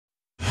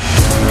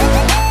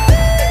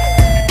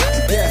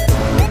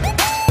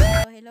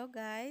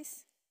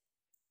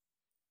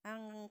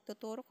Ang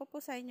tuturo ko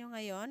po sa inyo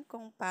ngayon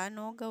kung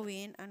paano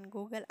gawin ang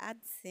Google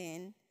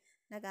AdSense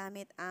na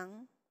gamit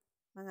ang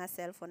mga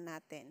cellphone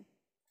natin.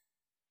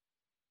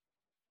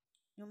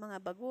 Yung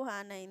mga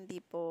baguhan na hindi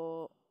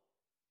po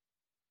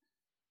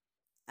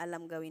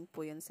alam gawin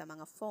po yun sa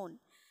mga phone.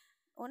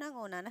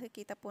 Unang-una,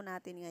 nakikita po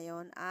natin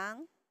ngayon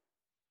ang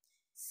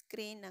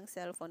screen ng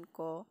cellphone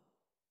ko.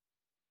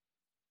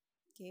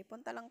 Okay,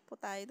 punta lang po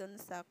tayo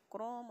doon sa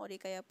Chrome o di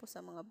kaya po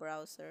sa mga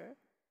browser.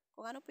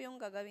 Kung ano po yung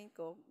gagawin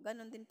ko,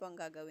 ganun din po ang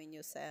gagawin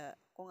nyo sa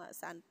kung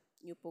saan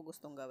nyo po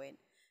gustong gawin.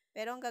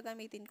 Pero ang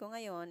gagamitin ko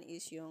ngayon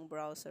is yung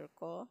browser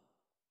ko.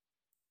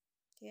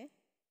 Okay?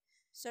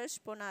 Search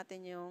po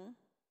natin yung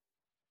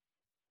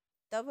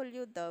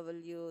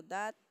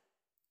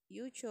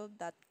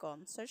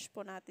www.youtube.com. Search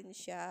po natin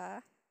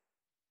siya.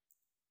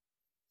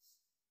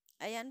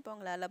 Ayan po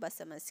ang lalabas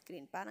sa mga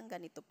screen. Parang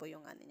ganito po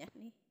yung ano niya.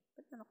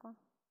 Ba't ano ko?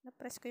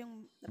 Na-press ko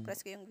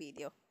yung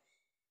video.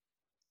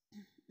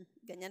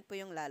 Ganyan po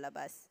yung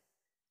lalabas.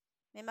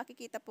 May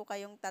makikita po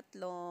kayong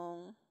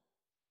tatlong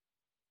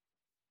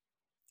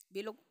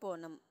bilog po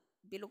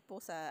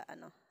sa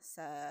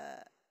sa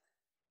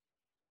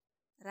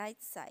right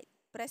side.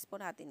 Press po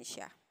natin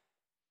siya.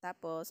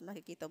 Tapos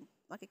makikita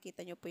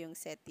nyo po yung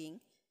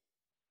setting,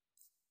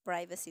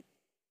 privacy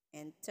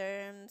and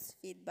terms,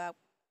 feedback,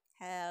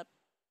 help.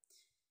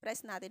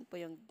 Press natin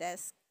po yung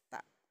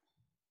desktop.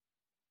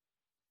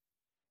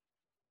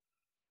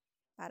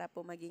 Para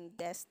po maging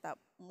desktop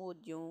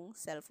mode yung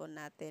cellphone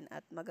natin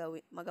at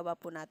magawa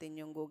po natin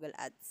yung Google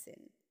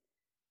AdSense.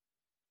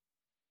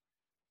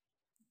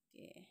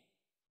 Okay.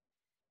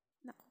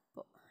 Naku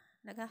po.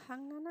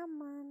 Naghahang na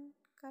naman.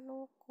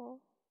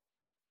 Kaloko.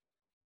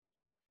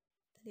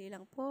 Dali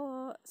lang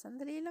po.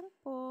 Sandali lang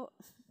po.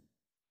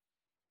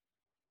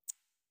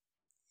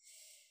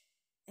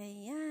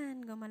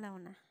 Ayan. Gumalaw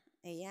na.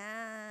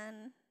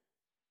 Ayan.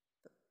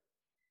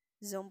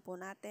 Zoom po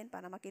natin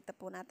para makita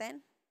po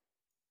natin.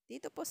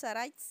 Dito po sa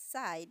right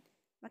side,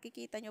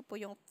 makikita nyo po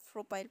yung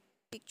profile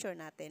picture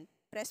natin.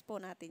 Press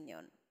po natin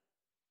yon.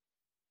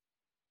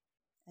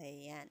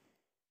 Ayan.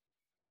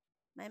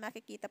 May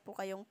makikita po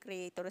kayong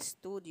Creator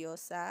Studio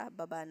sa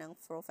baba ng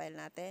profile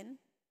natin.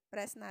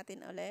 Press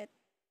natin ulit.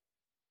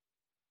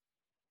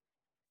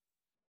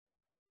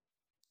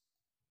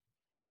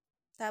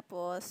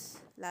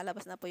 Tapos,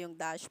 lalabas na po yung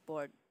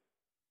dashboard.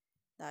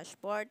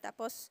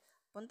 Tapos,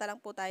 punta lang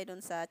po tayo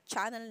dun sa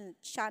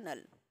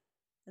channel.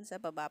 Dun sa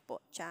baba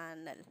po,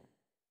 channel.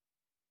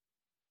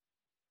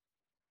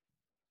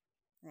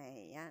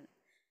 Ayan.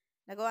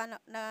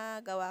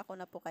 Nagawa ko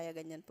na po kaya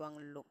ganyan po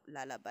ang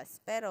lalabas.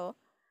 Pero,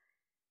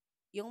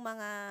 yung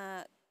mga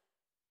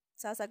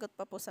sasagot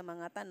pa po sa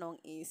mga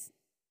tanong is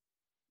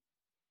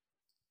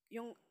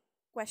yung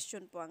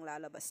question po ang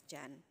lalabas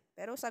dyan.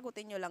 Pero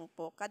sagutin nyo lang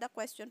po. Kada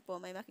question po,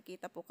 may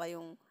makikita po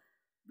kayong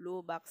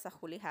blue box sa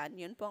hulihan.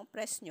 Yun po ang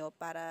press nyo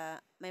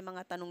para may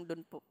mga tanong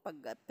dun po pag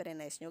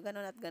press nyo.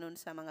 Ganun at ganun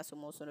sa mga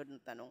sumusunod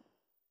na tanong.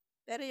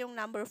 Pero yung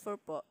number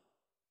 4 po,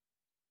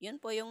 yun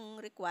po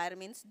yung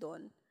requirements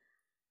dun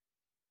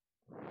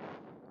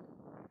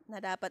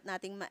na dapat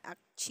nating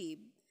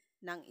ma-achieve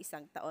ng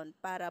isang taon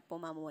para po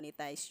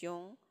ma-monetize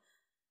yung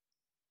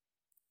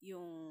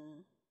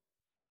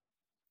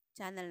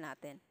channel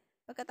natin.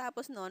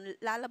 Pagkatapos nun,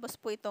 lalabas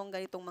po itong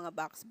ganitong mga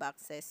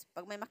boxes.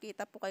 Pag may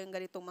makita po kayong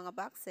ganitong mga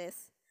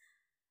boxes,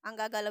 ang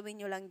gagalawin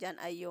nyo lang dyan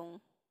ay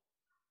yung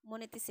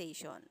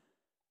monetization.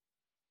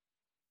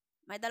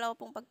 May dalawa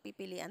pong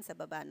pagpipilian sa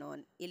baba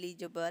nun,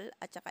 eligible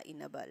at saka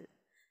enable.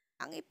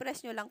 Ang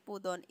i-press nyo lang po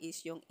doon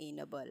is yung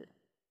enable.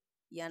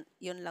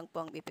 Yun lang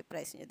po ang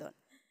ipipress nyo doon.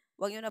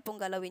 Huwag nyo na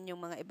pong galawin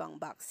yung mga ibang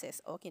boxes.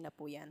 Okay na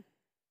po yan.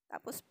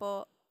 Tapos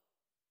po,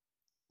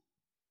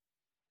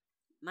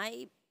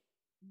 may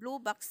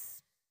blue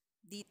box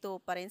dito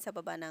pa rin sa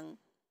baba ng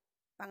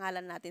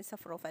pangalan natin sa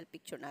profile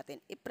picture natin.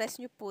 I-press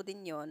nyo po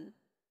din yon.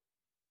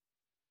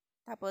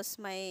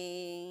 Tapos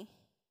may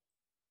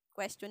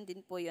question din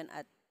po yon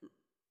at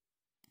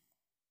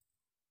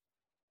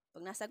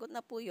pag nasagot na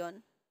po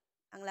yon,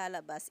 ang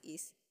lalabas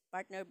is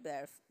partner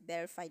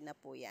verified na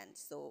po yan.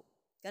 So,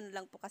 ganun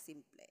lang po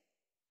kasimple.